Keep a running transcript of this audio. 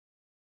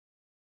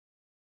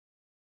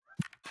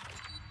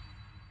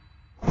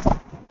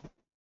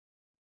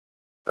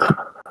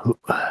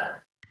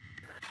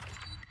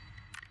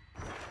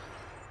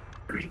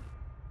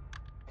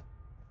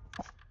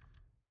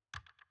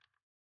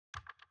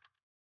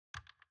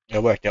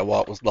It worked out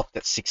while it was locked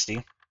at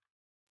 60.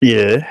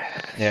 Yeah.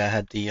 Yeah, I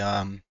had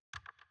the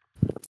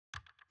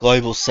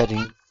global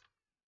setting,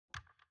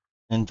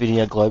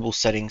 NVIDIA global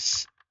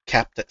settings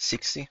capped at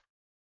 60.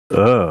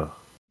 Oh.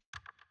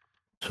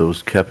 So it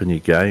was capping your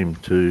game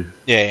too.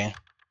 Yeah.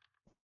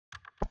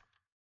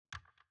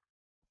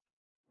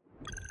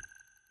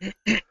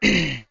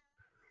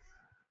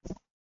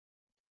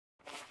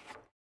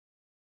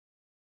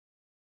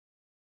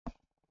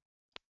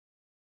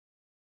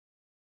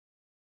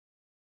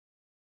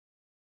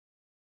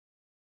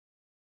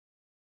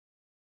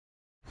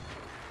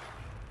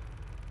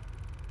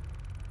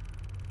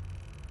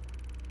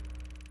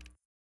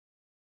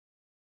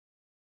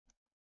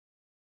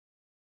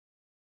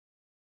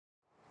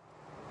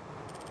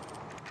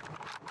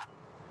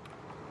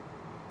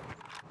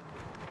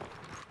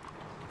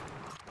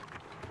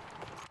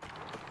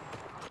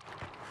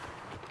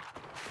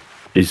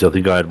 Geez, I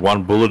think I had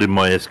one bullet in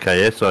my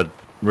SKS. I'd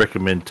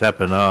recommend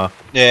tapping R.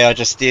 Yeah, I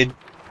just did.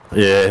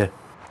 Yeah.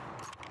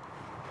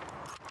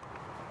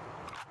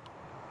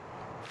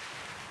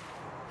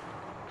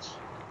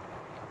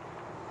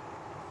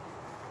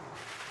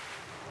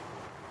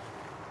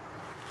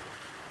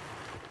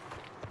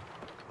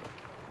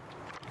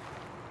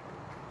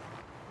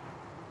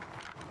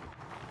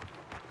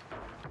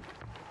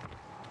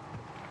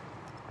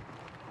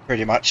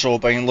 Pretty much all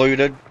been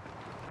looted.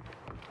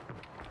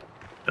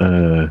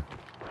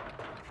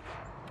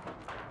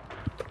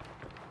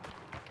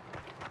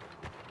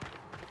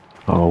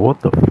 Oh,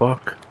 what the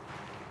fuck?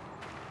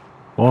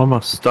 Why am I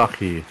stuck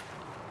here?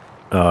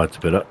 Oh, it's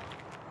better.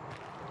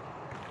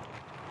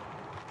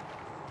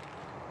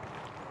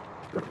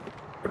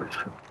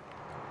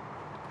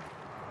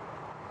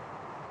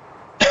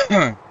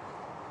 This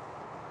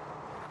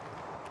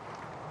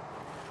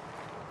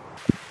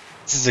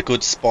is a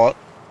good spot.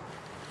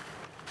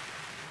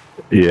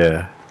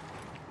 Yeah.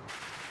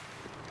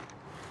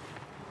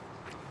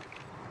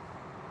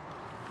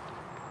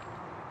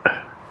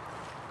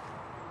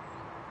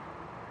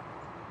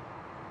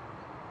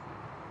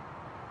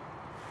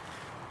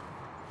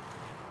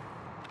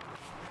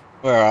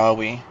 Where are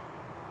we?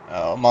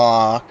 Oh,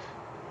 Mark.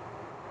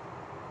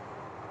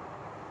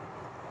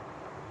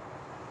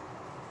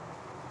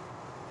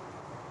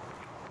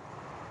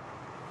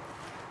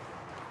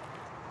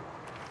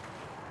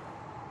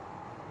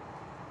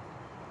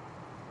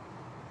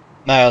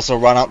 May as well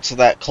run up to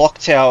that clock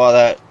tower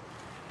that...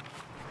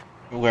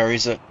 Where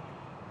is it?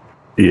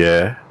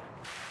 Yeah.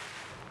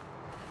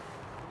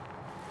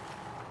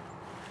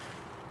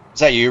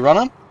 Is that you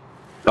running?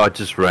 I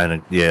just ran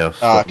it. Yeah, I'll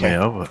stop okay.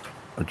 now. But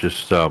I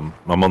just, I'm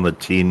on the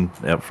tin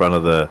out front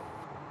of the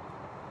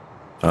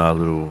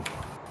little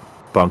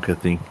bunker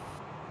thing.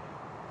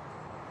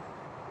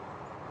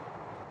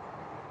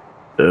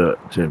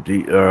 It's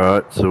empty.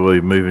 Alright, so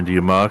we're moving to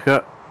your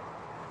marker.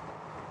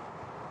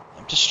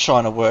 I'm just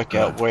trying to work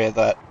out where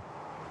that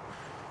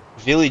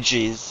village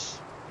is.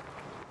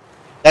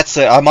 That's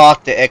it. I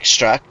marked the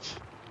extract,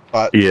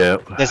 but Yeah.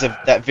 there's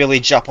that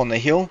village up on the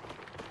hill.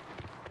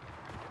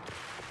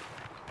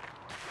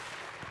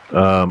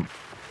 I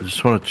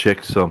just want to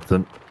check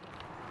something.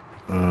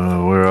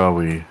 Where are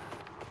we?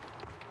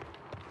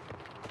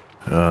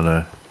 Oh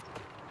no.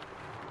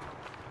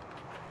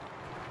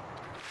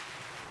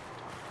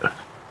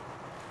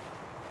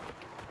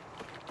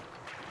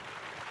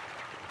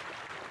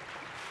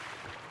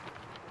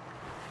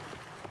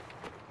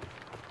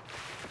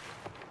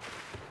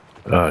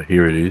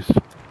 Here it is.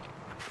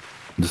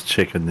 I'm just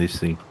checking this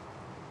thing.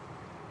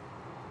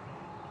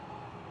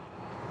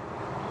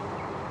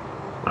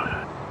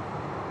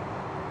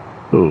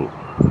 Oh,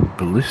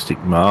 ballistic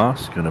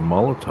mask and a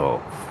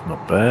Molotov.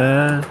 Not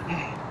bad.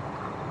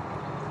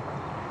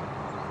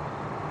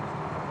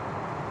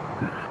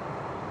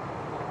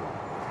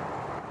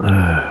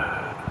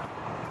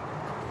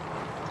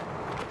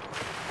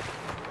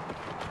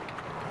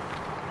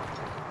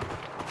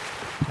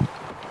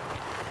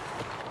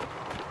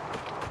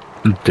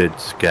 Dead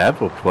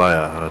scav or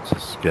player? Oh, it's a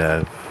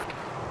scav.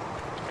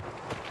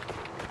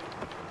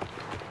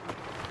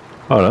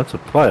 Oh, that's a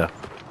player.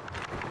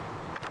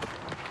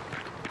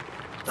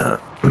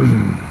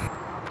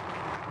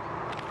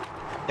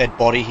 Dead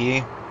body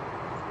here.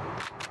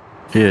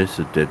 Yeah, it's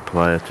a dead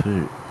player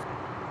too.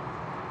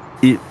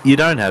 You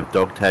don't have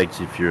dog tags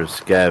if you're a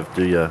scav,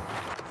 do you?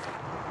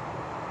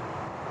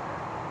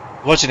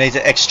 What, you need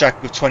to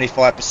extract with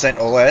 25%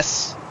 or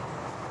less?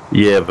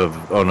 Yeah, but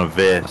on a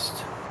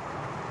vest.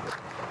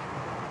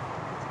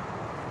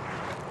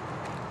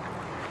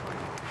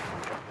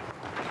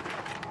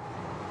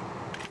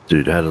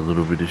 Dude had a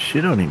little bit of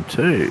shit on him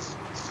too.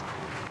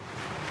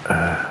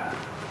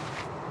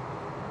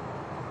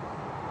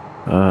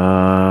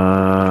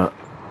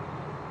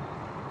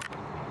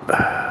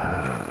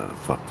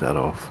 Fuck that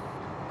off.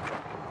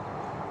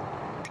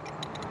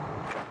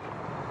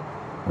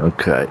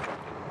 Okay.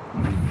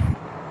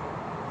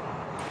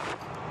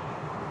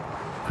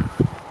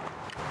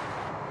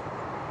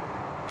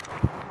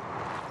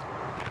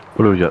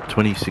 What do we got?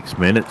 26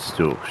 minutes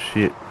still.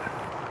 Shit.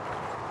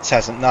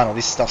 None of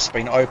this stuff's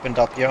been opened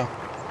up here.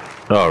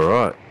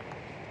 Alright.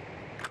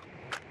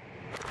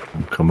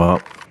 Come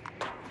up.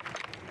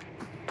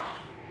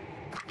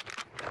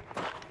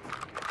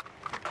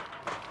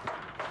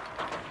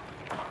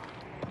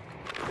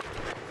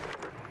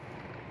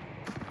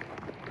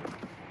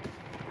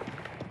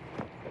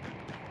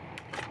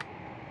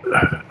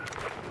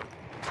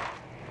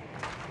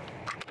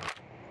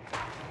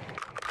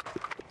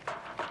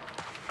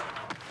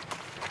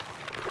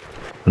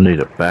 I need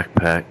a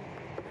backpack.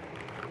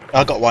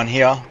 I got one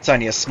here. It's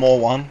only a small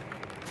one.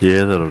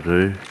 Yeah, that'll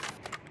do.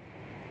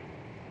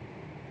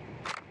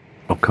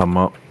 I'll come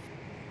up.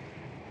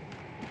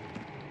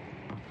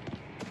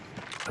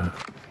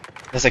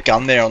 There's a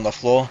gun there on the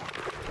floor.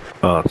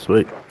 Oh,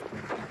 sweet.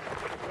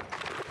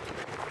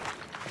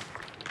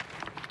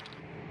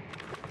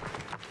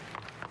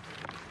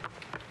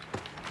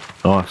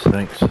 Nice,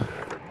 thanks.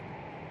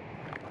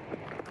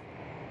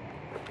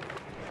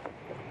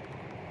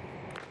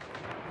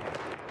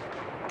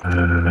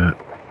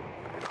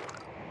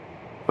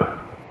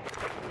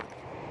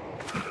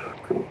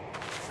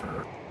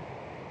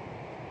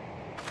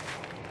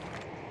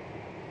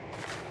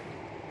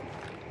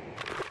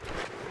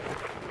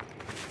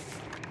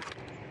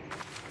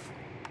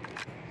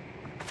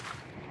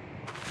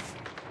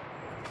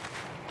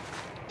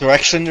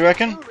 Direction, you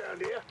reckon?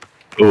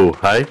 Oh,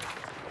 hey?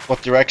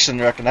 What direction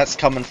you reckon that's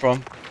coming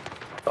from?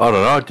 I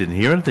don't know, I didn't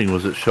hear anything.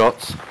 Was it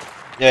shots?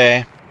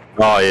 Yeah.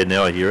 Oh, yeah,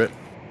 now I hear it.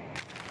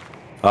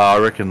 I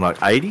reckon like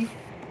 80?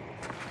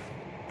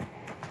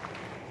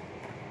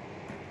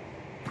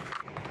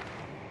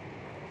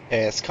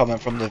 Yeah, it's coming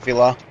from the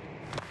villa.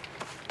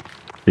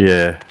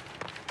 Yeah.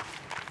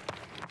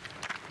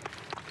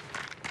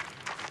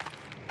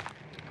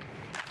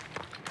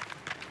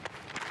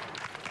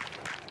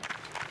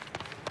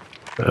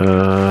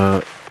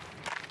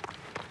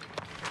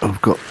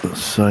 I've got the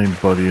same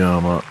body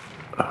armor.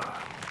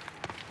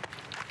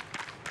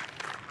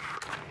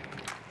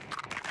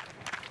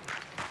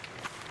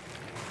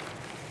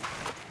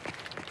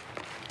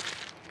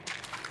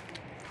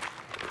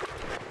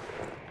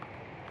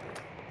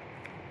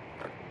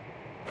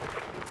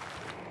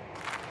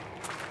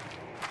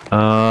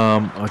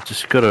 I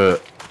just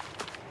gotta.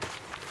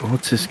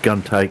 What's this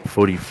gun take?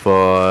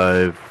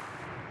 45.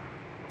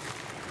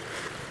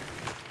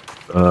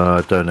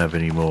 I don't have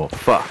any more.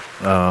 Fuck.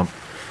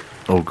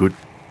 All good.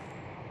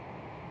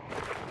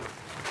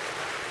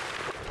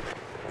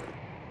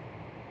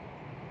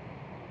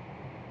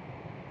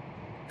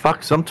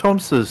 Fuck,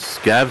 sometimes the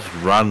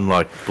scavs run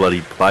like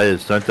bloody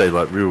players, don't they?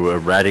 Like real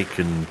erratic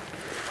and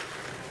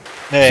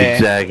Yeah.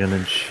 zigzagging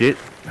and shit.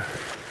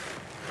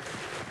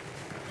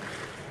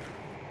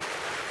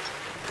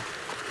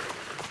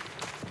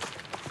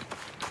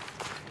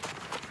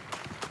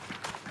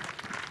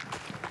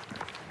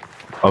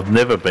 I've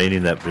never been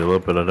in that villa,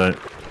 but I don't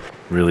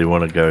really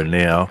want to go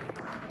now.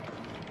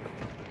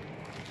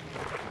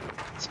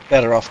 It's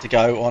better off to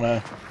go on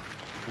a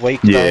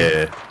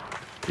weekday. Yeah.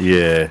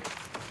 Yeah.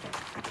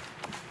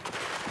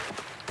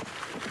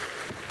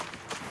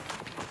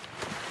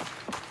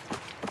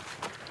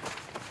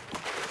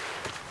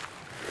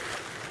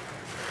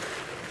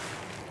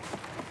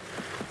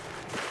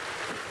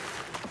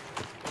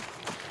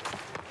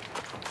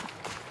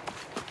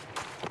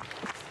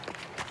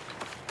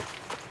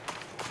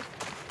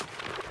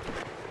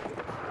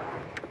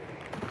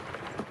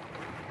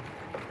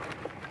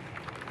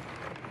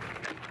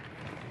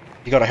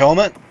 You got a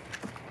helmet?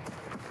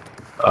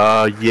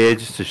 Yeah,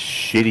 just a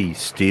shitty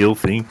steel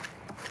thing.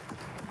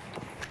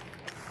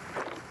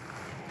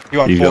 You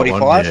want You got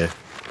 45? one?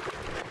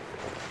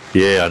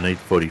 Yeah, I need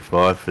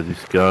 45 for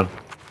this gun.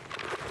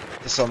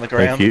 Just on the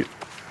ground. Thank you.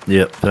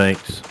 Yep,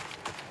 thanks.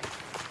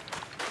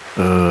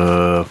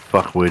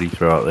 Fuck, where'd he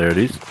throw it? There it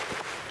is.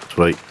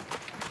 Sweet.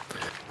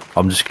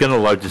 I'm just gonna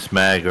load this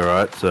mag,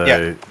 alright? So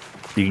Yep.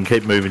 you can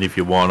keep moving if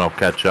you want, I'll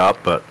catch up,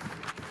 but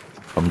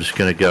I'm just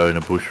gonna go in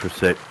a bush for a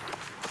sec.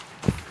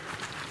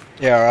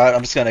 Yeah, alright,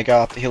 I'm just gonna go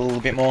up the hill a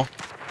little bit more.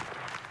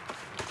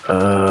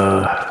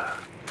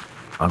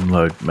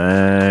 Unload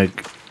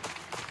mag.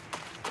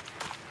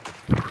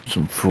 Put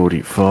some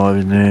 45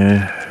 in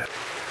there.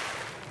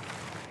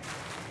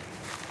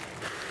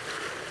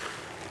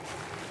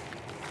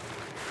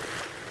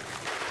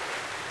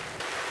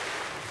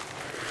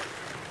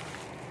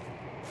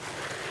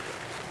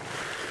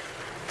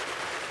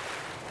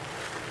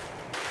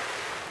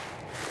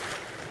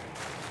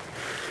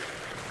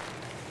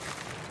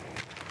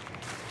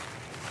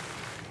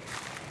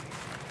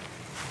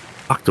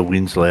 Fuck, the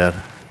wind's loud.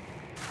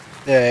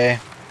 Yeah.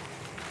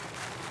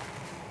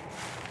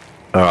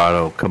 Alright,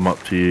 I'll come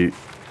up to you.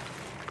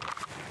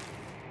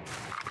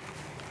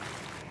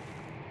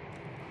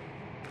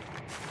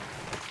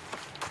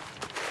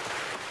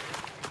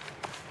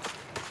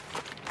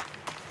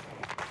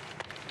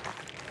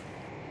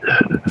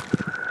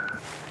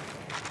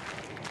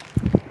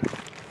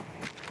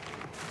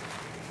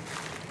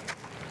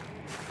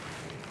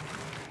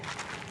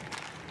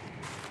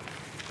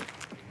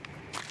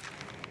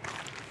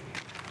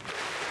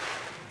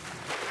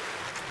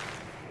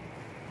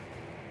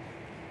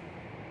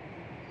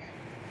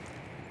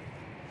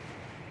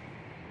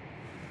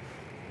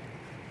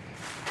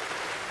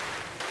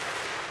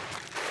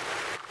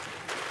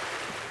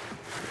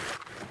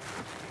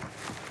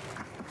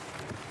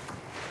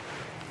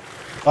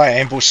 I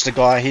ambushed the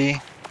guy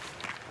here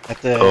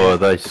at the. Oh, are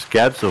they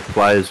scabs or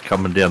players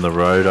coming down the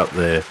road up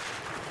there?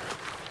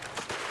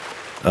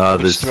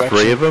 There's direction?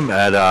 3 of them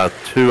at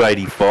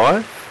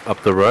 285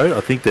 up the road.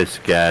 I think they're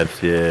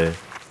scabs, yeah.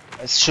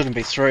 It shouldn't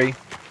be 3.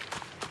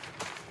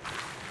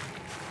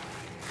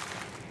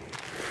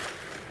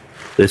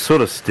 They're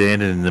sort of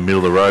standing in the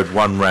middle of the road.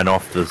 One ran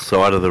off the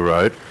side of the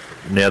road.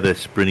 Now they're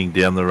sprinting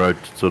down the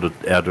road to sort of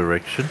our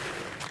direction.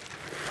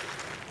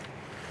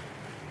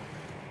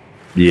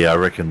 Yeah, I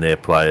reckon they're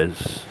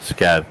players,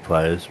 scab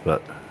players,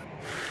 but...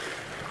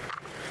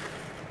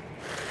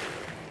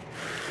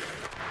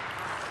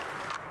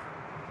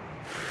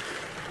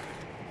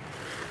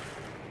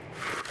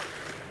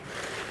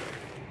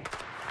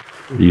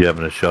 Are you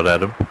having a shot at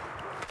them?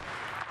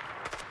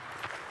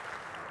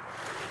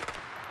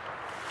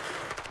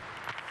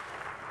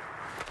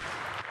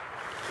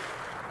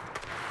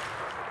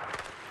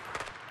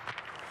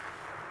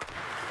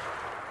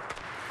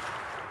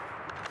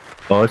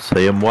 Oh, I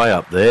see him way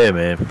up there,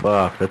 man.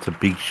 Fuck, that's a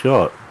big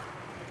shot.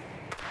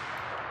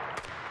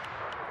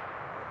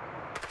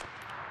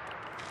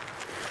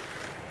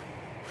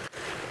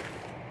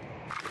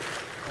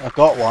 I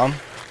got one.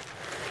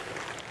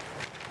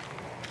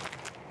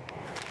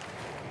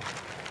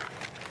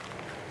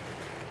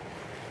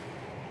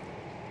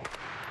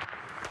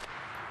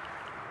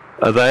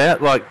 Are they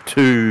at like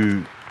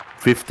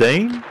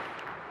 215?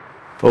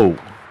 Oh.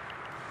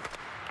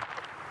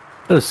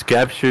 Got a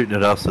scab shooting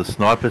at us, a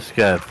sniper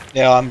scab.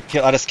 Yeah,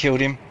 I just killed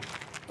him.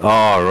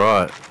 Oh,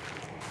 right.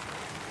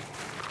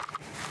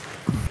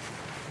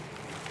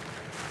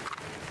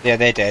 Yeah,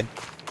 they're dead.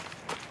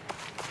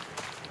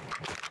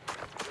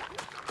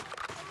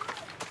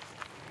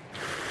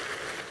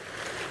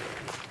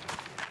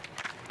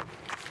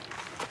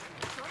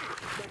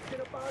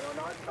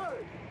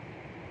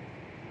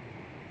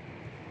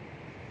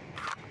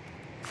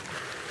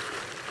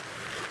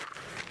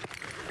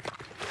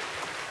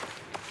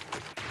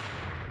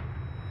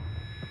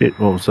 Shit,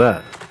 what was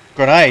that?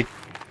 Grenade.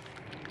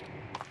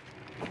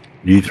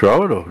 Did you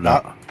throw it or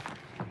not?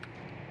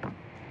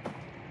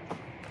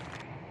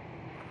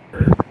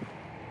 No.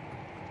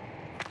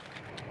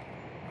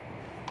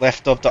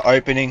 Left of the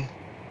opening.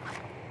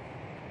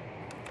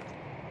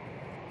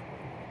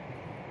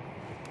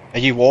 Are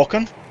you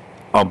walking?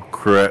 I'm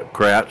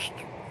crouched,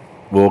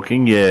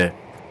 walking, yeah.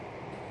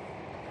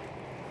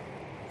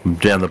 I'm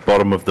down the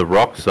bottom of the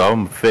rock, so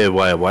I'm a fair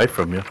way away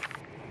from you.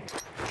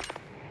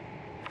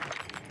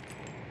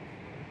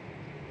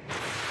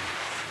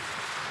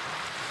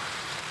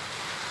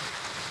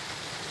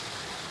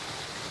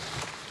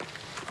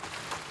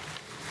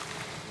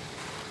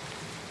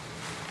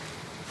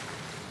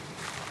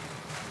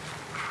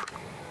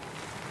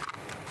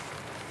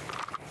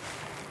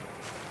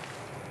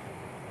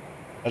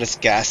 I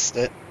just gassed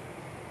it.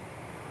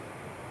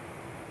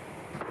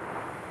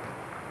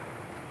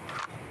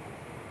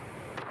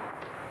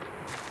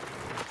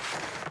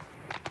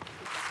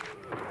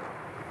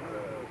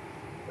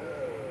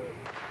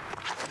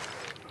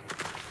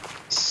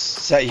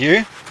 Is that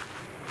you?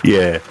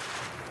 Yeah.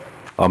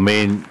 I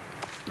mean,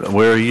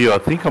 where are you? I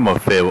think I'm a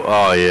fair...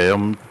 Oh, yeah,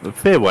 I'm a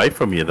fair way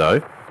from you,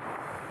 though.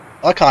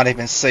 I can't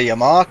even see a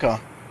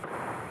marker.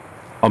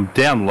 I'm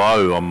down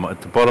low. I'm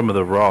at the bottom of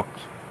the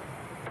rocks.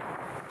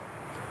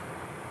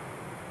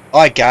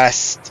 I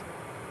gassed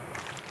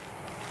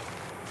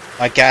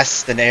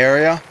an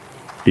area.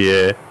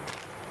 Yeah.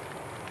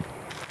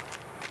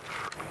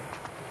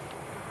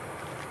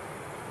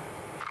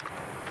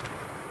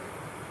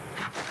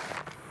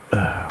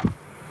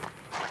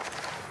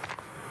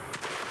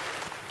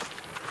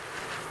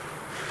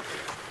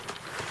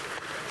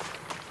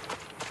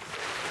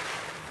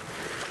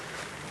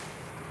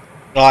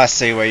 I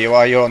see where you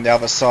are. You're on the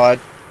other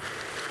side.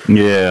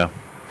 Yeah.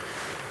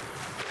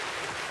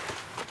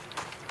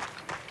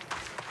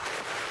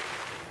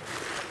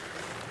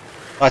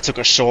 I took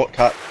a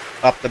shortcut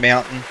up the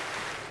mountain.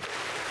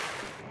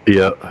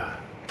 Yeah.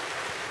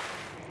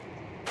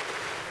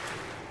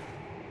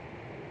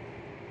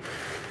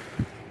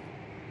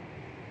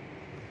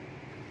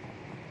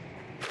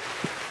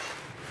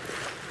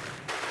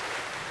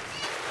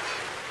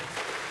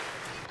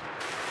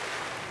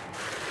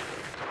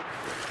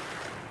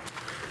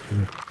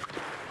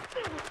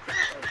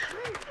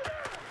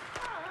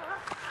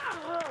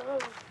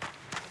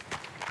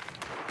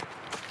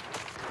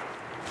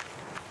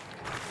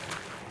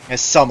 There's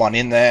someone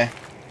in there.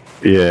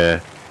 Yeah.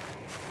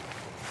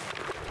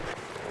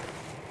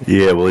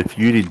 Yeah, well, if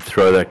you didn't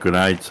throw that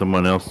grenade,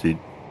 someone else did.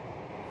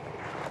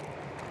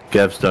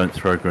 Gavs don't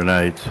throw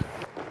grenades.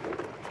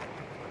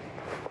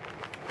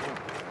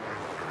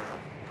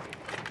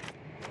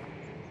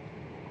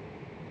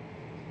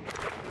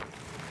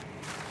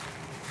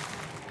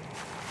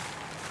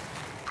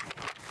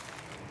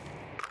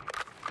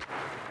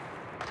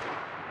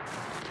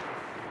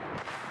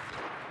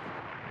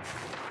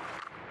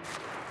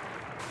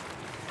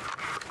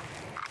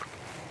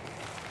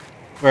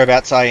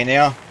 Whereabouts are you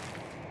now?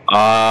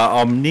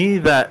 I'm near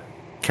that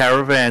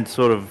caravan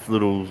sort of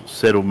little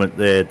settlement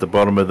there at the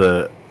bottom of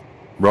the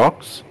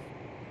rocks.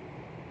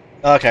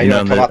 Okay, you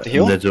want to come up the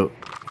hill?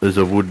 There's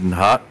a wooden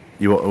hut.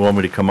 You want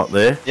me to come up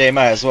there? Yeah, you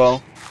may as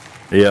well.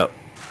 Yep.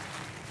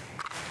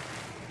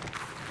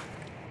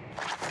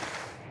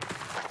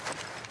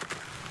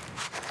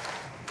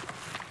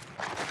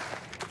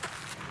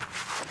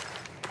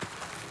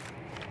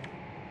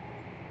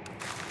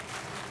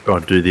 I'll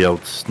do the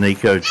old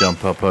sneako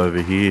jump up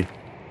over here.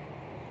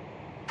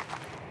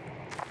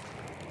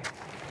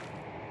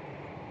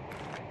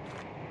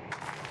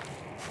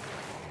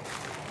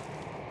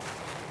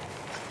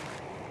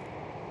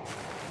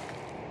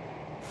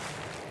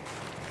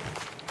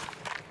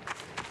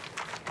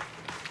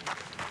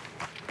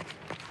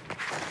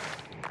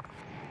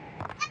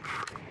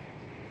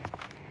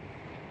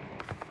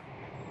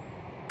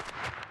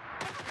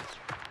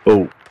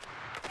 Oh.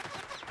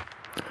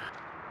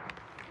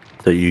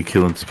 So you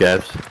killing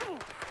scabs?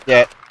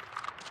 Yeah.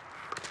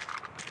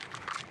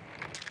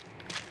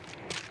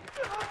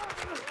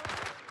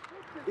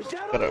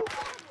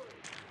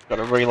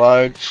 Gotta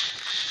reload.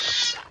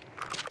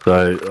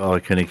 So I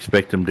can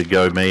expect them to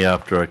go me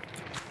after I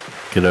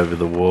get over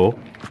the wall?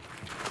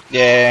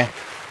 Yeah.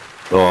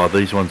 Oh,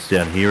 these ones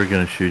down here are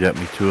going to shoot at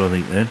me too, I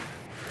think, then.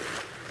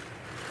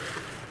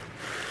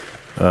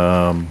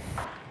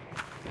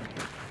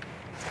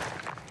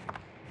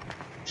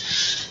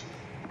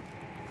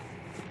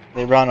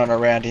 They're running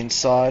around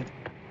inside.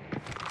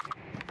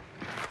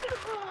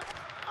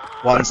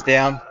 One's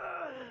down.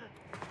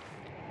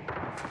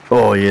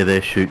 Oh yeah,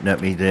 they're shooting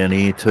at me down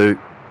here too.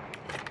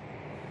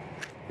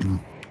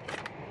 I'm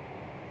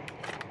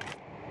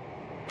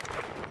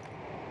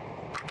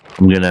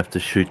going to have to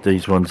shoot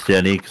these ones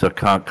down here because I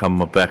can't come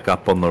back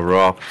up on the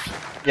rocks.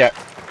 Yep.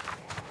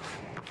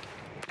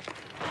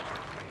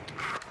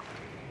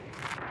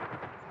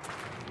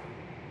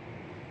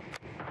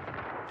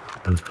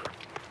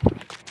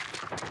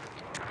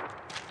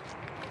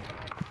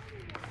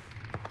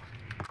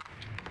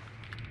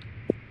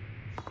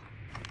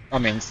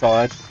 I'm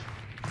inside.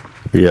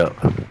 Yeah.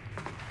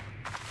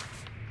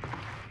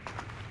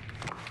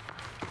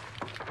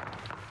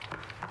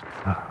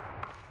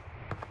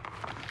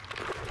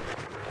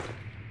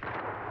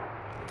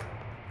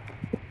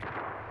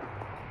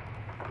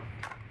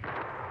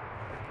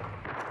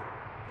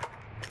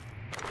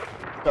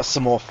 Got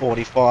some more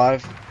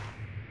 45.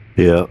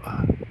 Yeah.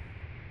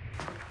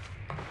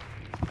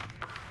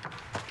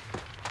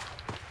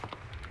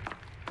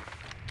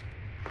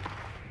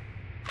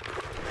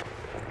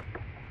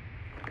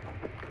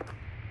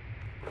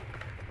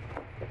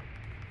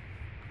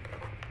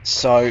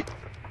 So,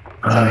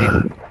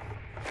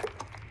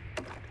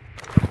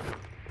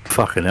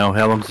 Fucking hell,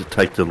 how long does it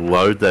take to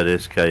load that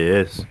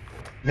SKS?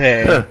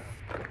 yeah.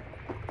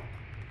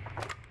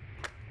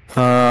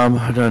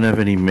 I don't have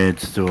any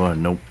meds, do I?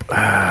 Nope.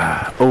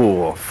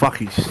 Oh, fuck,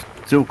 he's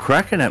still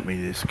cracking at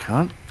me, this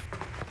cunt.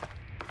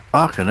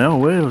 Fucking hell,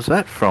 where was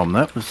that from?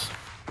 That was...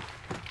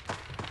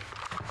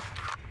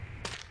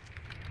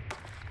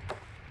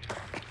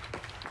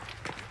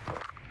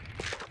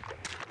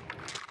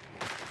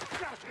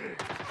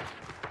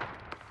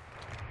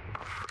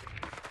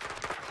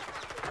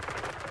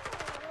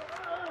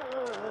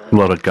 a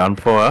lot of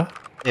gunfire.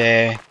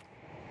 Yeah.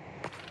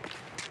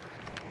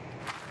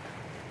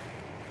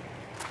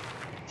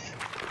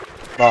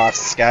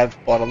 Nice scab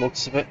by the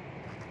looks of it.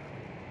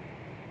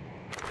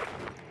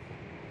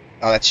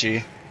 Oh, that's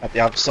you at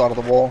the other side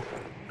of the wall.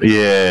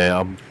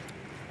 Yeah,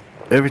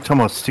 every time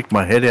I stick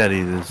my head out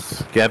here, there's a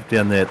scab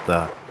down there at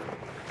the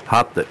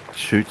hut that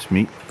shoots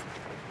me.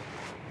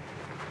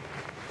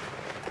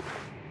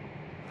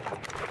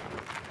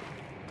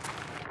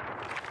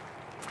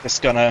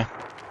 Just gonna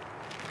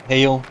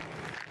heal.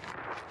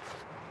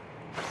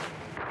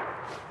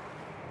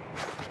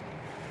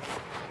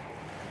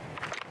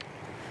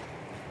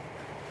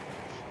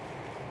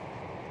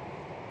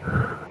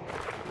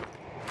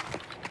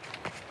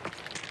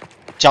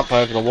 Jump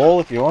over the wall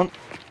if you want.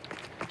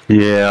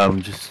 Yeah,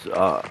 I'm just...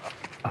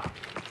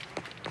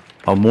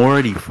 I'm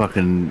already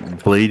fucking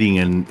bleeding,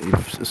 and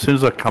as soon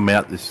as I come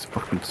out, this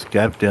fucking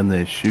scab down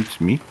there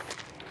shoots me.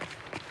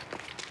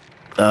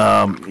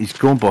 He's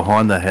gone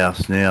behind the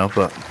house now,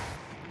 but...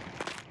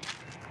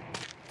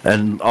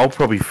 And I'll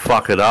probably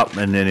fuck it up,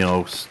 and then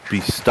he'll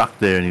be stuck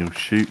there and he'll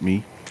shoot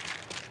me.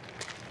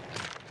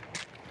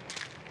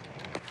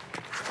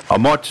 I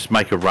might just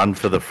make a run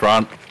for the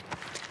front.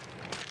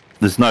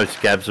 There's no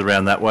scabs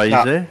around that way,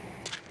 is there?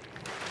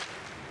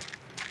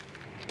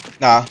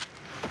 Nah.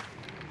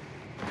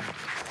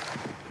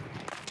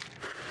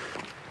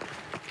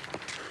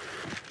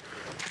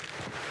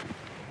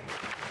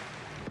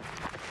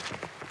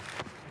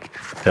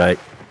 Okay.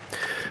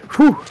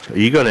 Whew.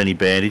 You got any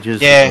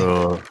bandages? Yeah.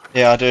 Or...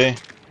 Yeah, I do.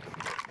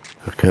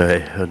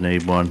 Okay, I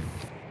need one.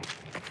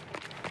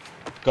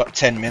 Got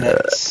 10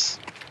 minutes.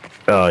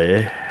 Oh,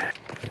 yeah.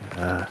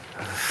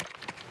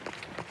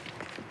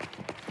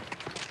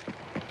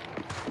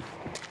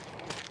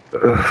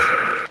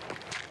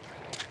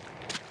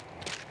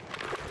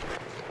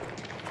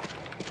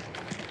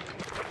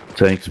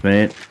 Thanks,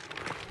 man.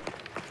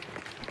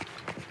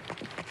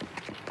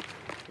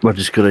 I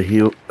just gotta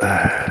heal.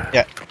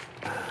 Yeah.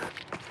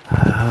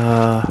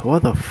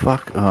 What the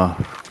fuck? Oh.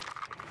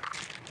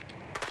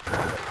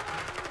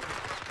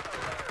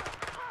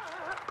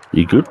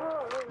 You good?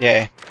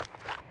 Yeah.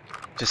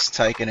 Just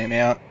taking him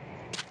out.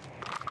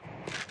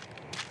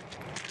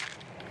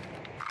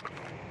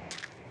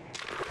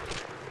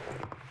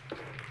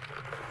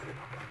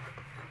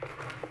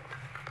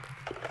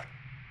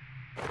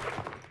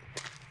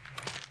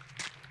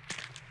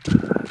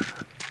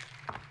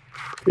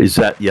 Is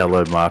that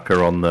yellow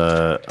marker on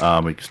the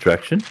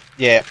extraction?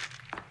 Yeah.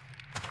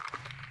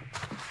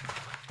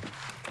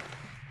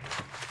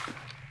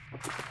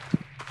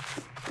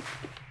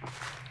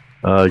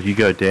 You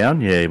go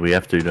down? Yeah, we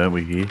have to, don't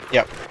we, here?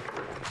 Yep.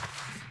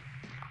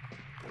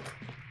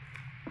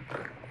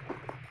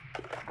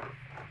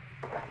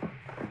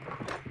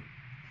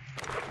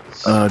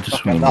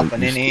 Just Fucking want to nothing loot in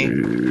this here.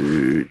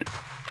 dude.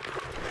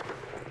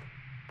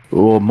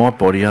 Oh, my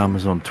body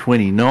armor's on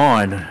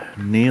 29.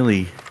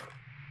 Nearly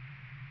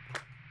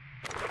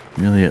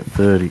at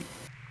 30.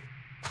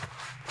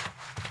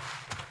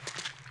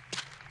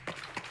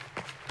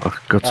 I've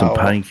got some Oh,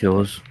 well.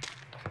 painkillers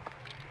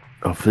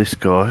off this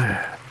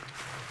guy.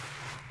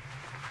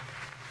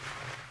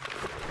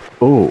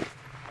 Oh,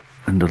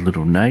 and a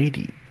little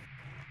nady.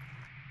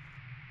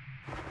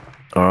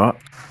 Alright.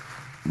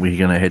 We're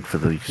going to head for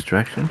the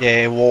extraction?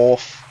 Yeah,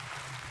 wharf.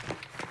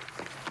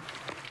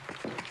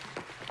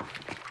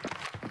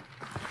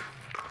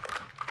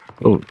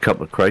 Oh, a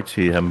couple of crates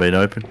here haven't been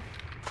opened.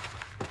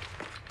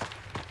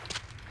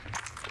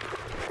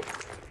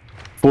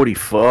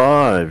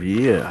 45,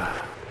 yeah.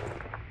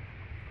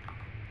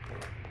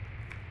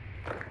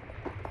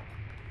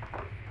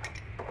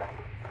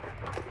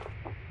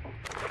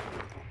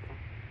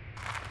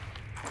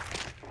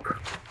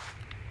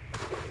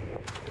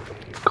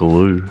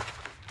 Glue.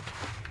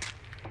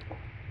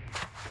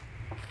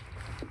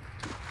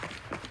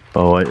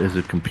 Oh wait, there's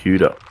a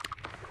computer.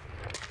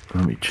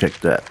 Let me check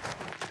that.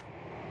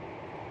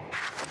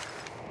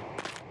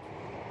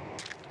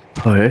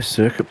 Oh yeah,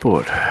 circuit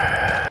board.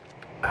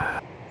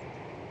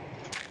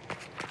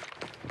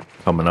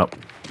 Coming up.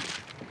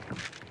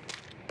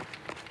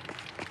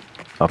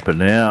 Up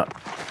and out.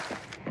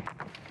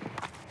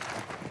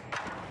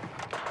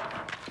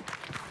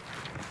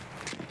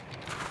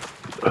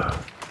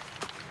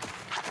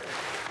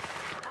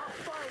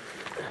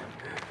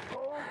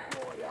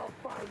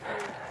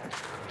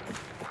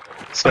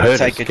 He's gonna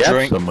take a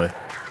drink. Somewhere.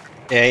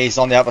 Yeah, he's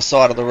on the other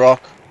side of the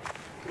rock.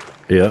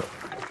 Yeah.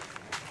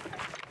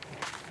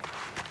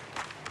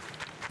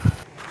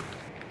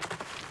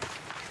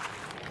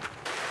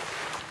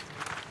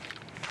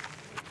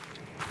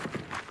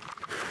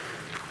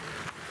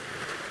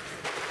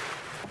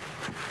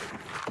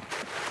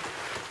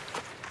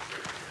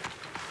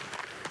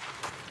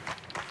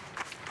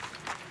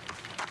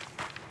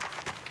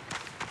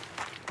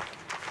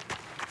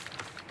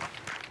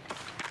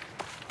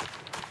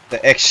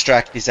 The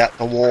extract is at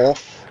the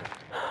wharf.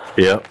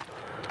 Yeah.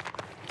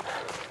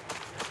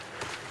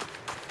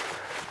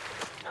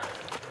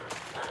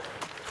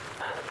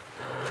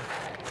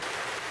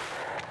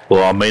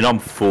 Well, I mean, I'm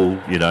full,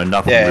 you know,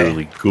 nothing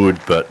really good,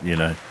 but, you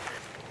know.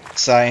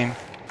 Same.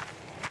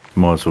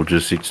 Might as well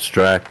just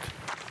extract.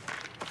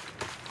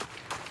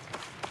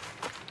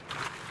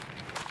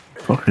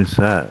 What is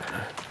that?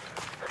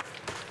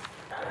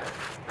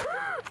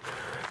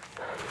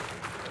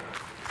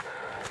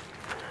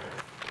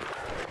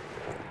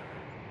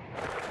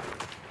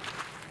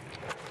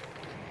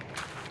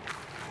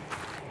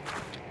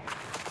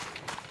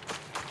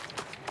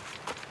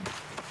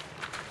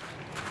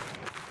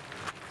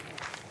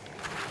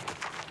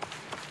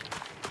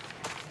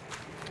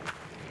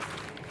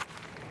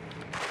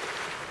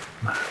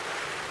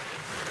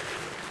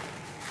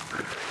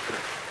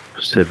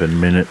 Seven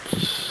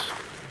minutes.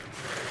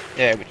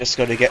 Yeah, we just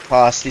got to get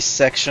past this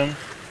section.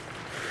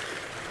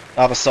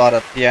 Other side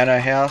of piano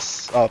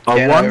house. Oh,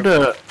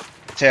 piano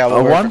tower.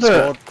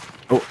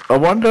 I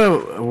wonder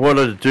what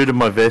it'd do to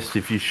my vest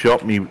if you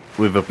shot me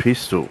with a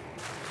pistol.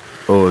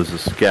 Oh, there's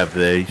a scav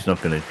there. He's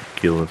not going to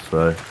kill us,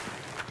 though.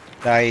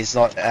 No, he's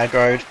not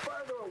aggroed.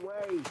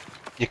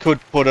 You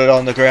could put it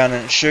on the ground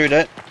and shoot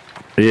it.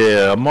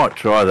 Yeah, I might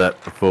try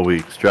that before we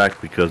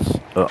extract because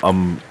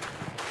I'm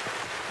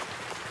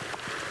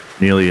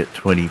nearly at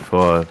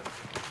 25.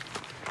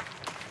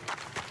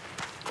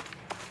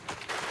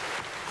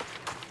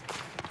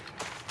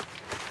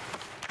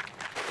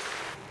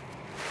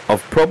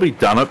 I've probably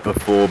done it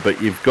before, but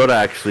you've got to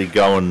actually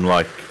go and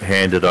like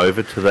hand it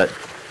over to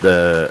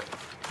that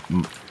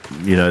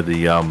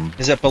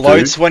Is it below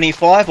dude.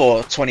 25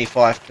 or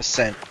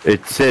 25%?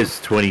 It says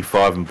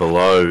 25 and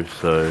below,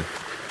 so.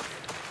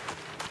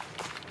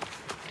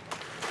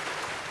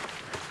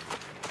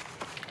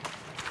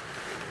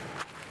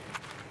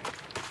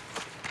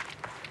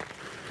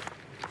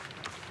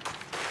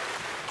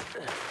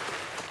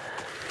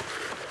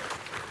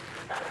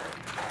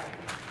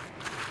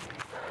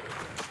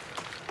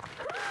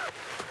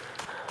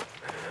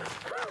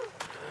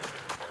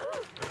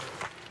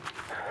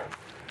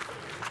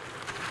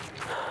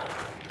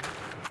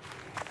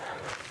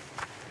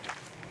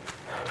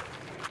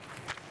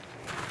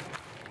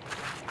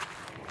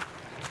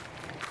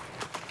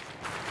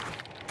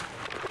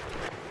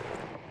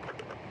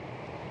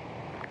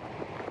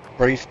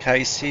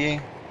 briefcase here.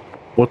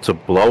 What's a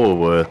blower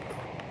worth?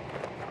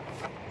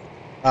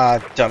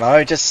 Don't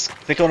know. Just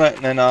click on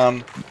it and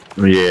then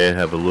Yeah,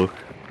 have a look.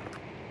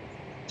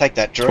 take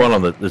that There's Drew.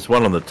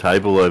 one on the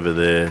table over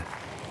there.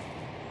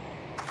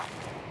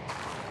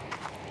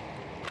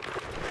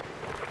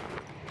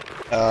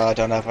 I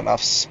don't have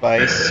enough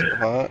space,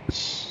 but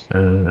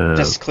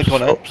just click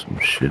on it. Swap some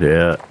shit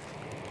out.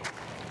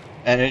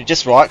 And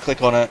just right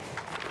click on it.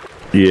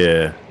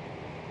 Yeah.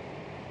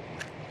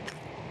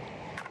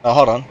 Oh,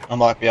 hold on. I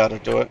might be able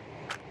to do it.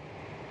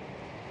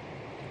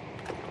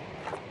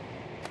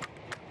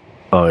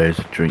 Oh, there's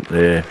a drink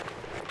there.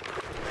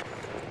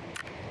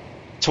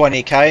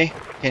 20k.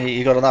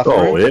 You got enough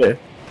Oh, room? yeah.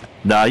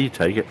 Nah, you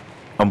take it.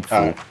 I'm full.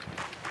 Alright.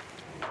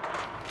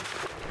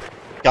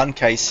 Gun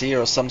case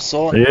here or some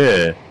sort.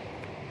 Yeah.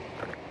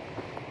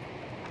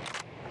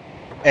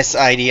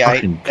 S88,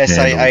 Fucking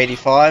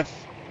SA85.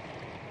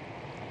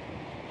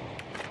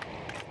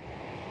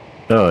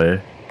 Oh, yeah.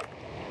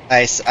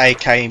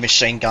 AK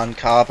machine gun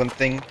carbon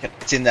thing.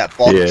 It's in that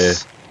box. Yeah.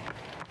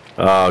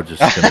 Oh, I'm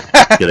just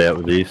gonna get out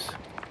with this.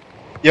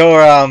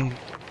 You're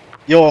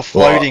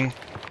floating.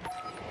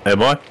 What?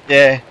 Am I?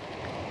 Yeah.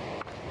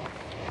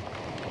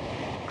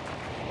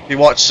 You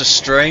watch the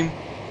stream.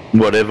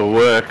 Whatever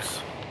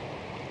works.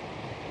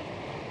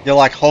 You're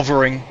like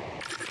hovering.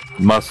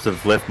 Must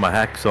have left my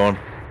hacks on.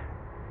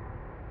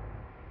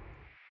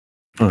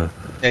 Yeah,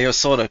 you're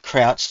sort of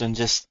crouched and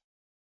just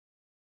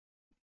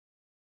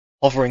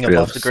hovering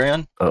above the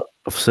ground. I've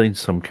seen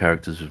some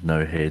characters with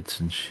no heads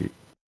and shit.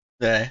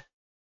 Yeah.